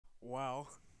Well,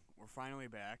 we're finally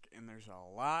back, and there's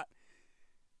a lot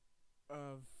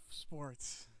of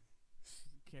sports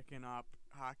kicking up.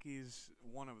 Hockey's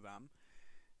one of them,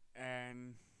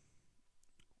 and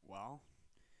well,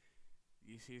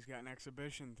 UC's got an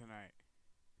exhibition tonight.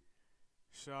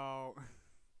 So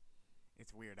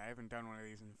it's weird. I haven't done one of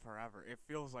these in forever. It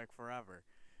feels like forever.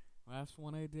 Last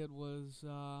one I did was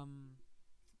the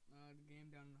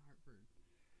game down in Hartford.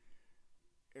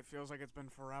 It feels like it's been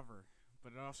forever,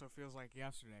 but it also feels like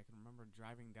yesterday. I can remember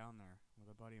driving down there with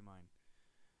a buddy of mine.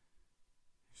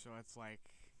 So it's like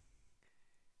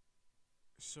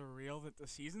surreal that the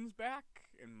season's back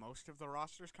and most of the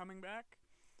roster's coming back.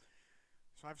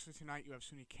 So obviously tonight you have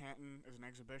SUNY Canton as an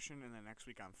exhibition, and then next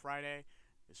week on Friday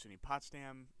is SUNY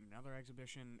Potsdam, another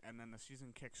exhibition, and then the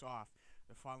season kicks off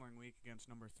the following week against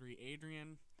number 3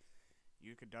 Adrian.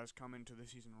 Utica does come into the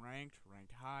season ranked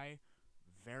high,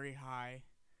 very high,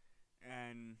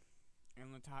 and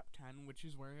in the top 10, which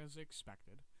is where is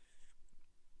expected.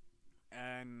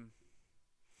 And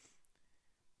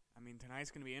I mean,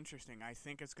 tonight's gonna be interesting. I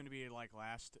think it's gonna be like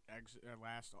last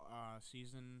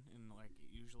season, and like it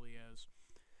usually is.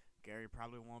 Gary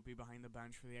probably won't be behind the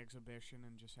bench for the exhibition,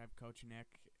 and just have Coach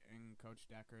Nick and Coach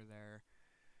Decker there,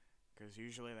 because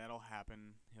usually that'll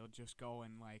happen. He'll just go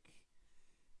and like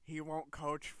he won't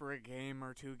coach for a game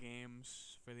or two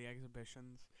games for the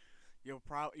exhibitions. You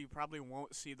probably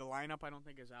won't see the lineup. I don't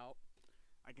think is out.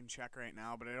 I can check right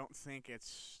now, but I don't think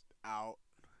it's out.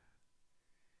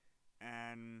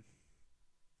 And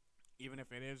even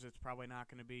if it is, it's probably not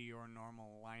going to be your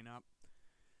normal lineup.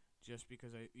 Just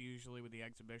because usually with the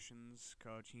exhibitions,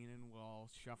 Coach Heenan will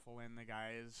shuffle in the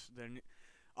guys.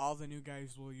 All the new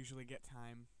guys will usually get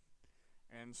time,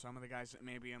 and some of the guys that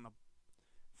may be in the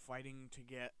fighting to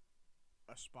get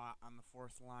a spot on the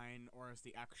fourth line or as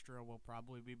the extra will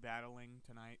probably be battling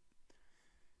tonight.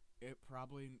 It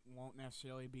probably won't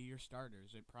necessarily be your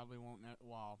starters. It probably won't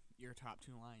your top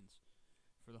two lines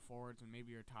for the forwards and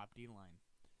maybe your top D line.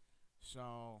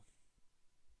 So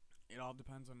it all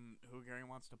depends on who Gary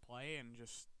wants to play and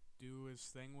just do his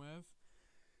thing with.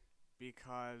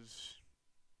 Because,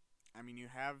 I mean, you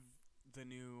have the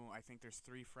new, I think there's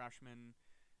 3 freshmen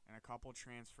and a couple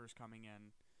transfers coming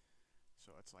in.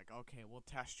 So it's like, okay, we'll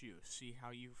test you, see how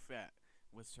you fit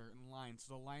with certain lines.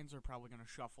 The lines are probably going to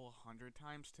shuffle 100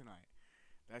 times tonight.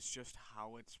 That's just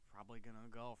how it's probably going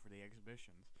to go for the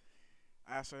exhibitions.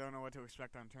 I also don't know what to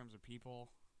expect in terms of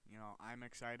people. You know, I'm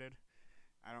excited.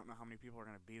 I don't know how many people are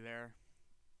going to be there.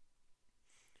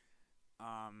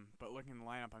 But looking at the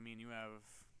lineup, I mean, you have...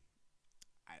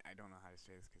 I don't know how to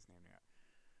say this kid's name yet.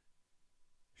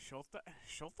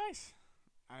 Schultheis?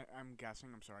 I'm guessing.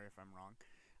 I'm sorry if I'm wrong.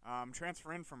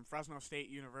 Transfer in from Fresno State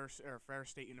University, or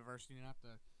Ferris State University, not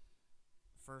the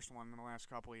first one in the last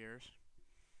couple of years.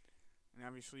 And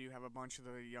obviously you have a bunch of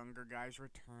the younger guys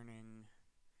returning.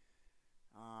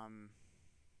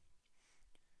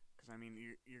 Because I mean,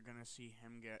 you're gonna see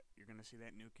you're gonna see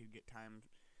that new kid get time.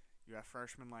 You have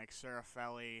freshmen like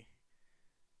Serafelli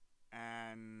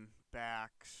and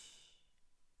Bax.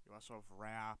 You also have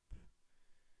Rapp,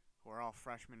 who are all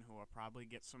freshmen who will probably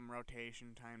get some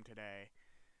rotation time today.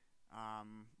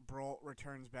 Brolt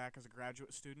returns back as a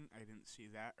graduate student. I didn't see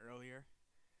that earlier.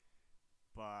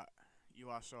 But you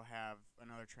also have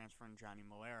another transfer in Johnny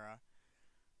Malera.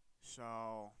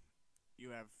 So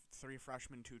you have 3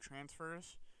 freshmen, 2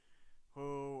 transfers,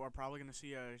 who are probably going to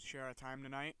see a share of time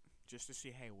tonight just to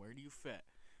see, hey, where do you fit?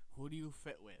 Who do you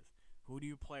fit with? Who do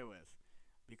you play with?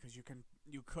 Because you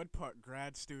could put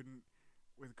grad student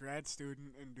with grad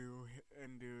student and do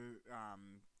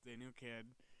the new kid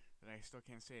that I still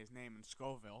can't say his name in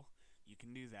Scoville. You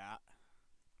can do that.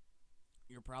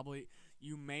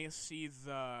 You may see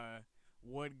the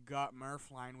Wood Gut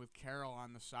Murph line with Carroll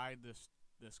on the side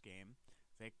this game.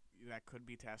 That could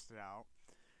be tested out.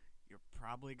 You're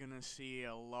probably gonna see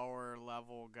a lower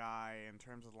level guy in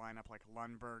terms of the lineup like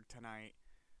Lundberg tonight,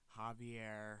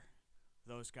 Javier,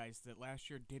 those guys that last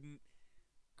year didn't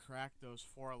crack those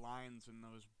 4 lines in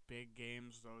those big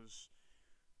games, those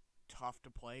tough to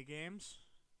play games,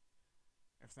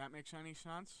 if that makes any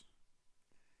sense.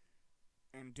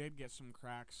 And did get some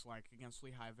cracks like against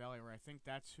Lehigh Valley, where I think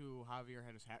that's who Javier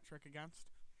had his hat trick against.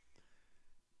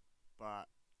 But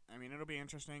I mean, it'll be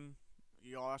interesting.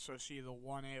 You'll also see the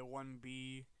 1A,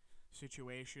 1B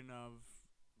situation of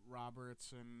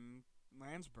Roberts and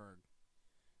Landsberger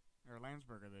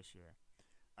this year.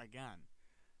 Again,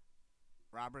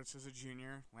 Roberts is a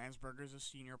junior, Landsberger is a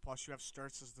senior, plus you have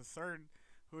Sturts as the third,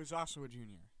 who is also a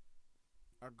junior.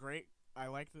 I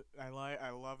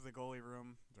love the goalie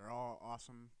room. They're all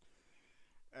awesome.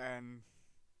 And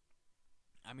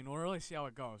I mean, we'll really see how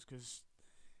it goes, because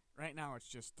Right now, it's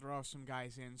just throw some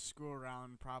guys in, screw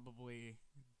around, probably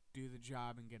do the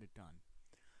job and get it done.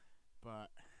 But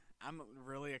I'm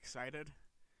really excited.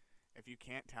 If you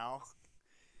can't tell,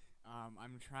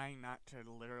 I'm trying not to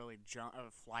literally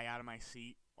fly out of my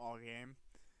seat all game.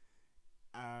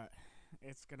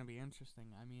 It's gonna be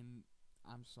interesting. I mean,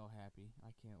 I'm so happy. I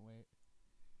can't wait.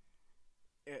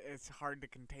 It's hard to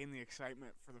contain the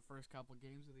excitement for the first couple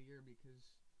games of the year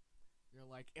because you're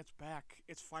like, it's back,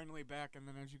 it's finally back, and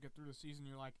then as you get through the season,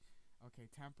 you're like, okay,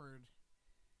 tempered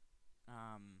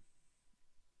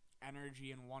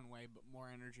energy in one way, but more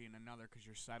energy in another because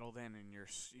you're settled in and you're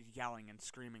yelling and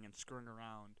screaming and screwing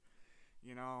around,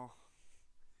 you know.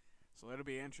 So it'll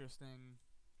be interesting.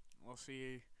 We'll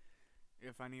see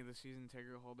if any of the season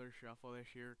ticket holders shuffle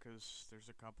this year because there's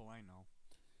a couple I know.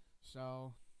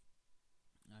 So,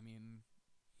 I mean,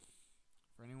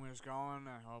 for anyone who's going,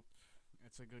 I hope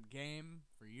it's a good game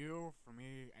for you. For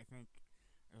me, I think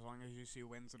as long as UC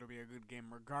wins, it'll be a good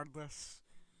game regardless.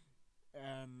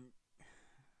 And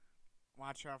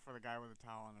watch out for the guy with the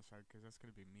towel on his head because that's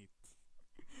going to be me.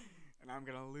 And I'm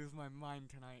going to lose my mind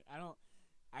tonight. I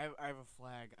have a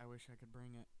flag. I wish I could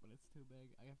bring it, but it's too big.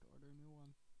 I have to order a new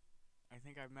one. I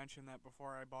think I've mentioned that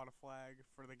before. I bought a flag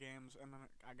for the games, and then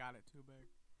I got it too big.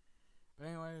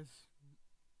 But anyways,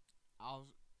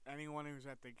 anyone who's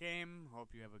at the game,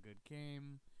 hope you have a good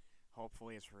game.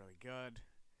 Hopefully it's really good.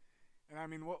 And I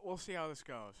mean, we'll see how this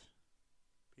goes.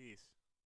 Peace.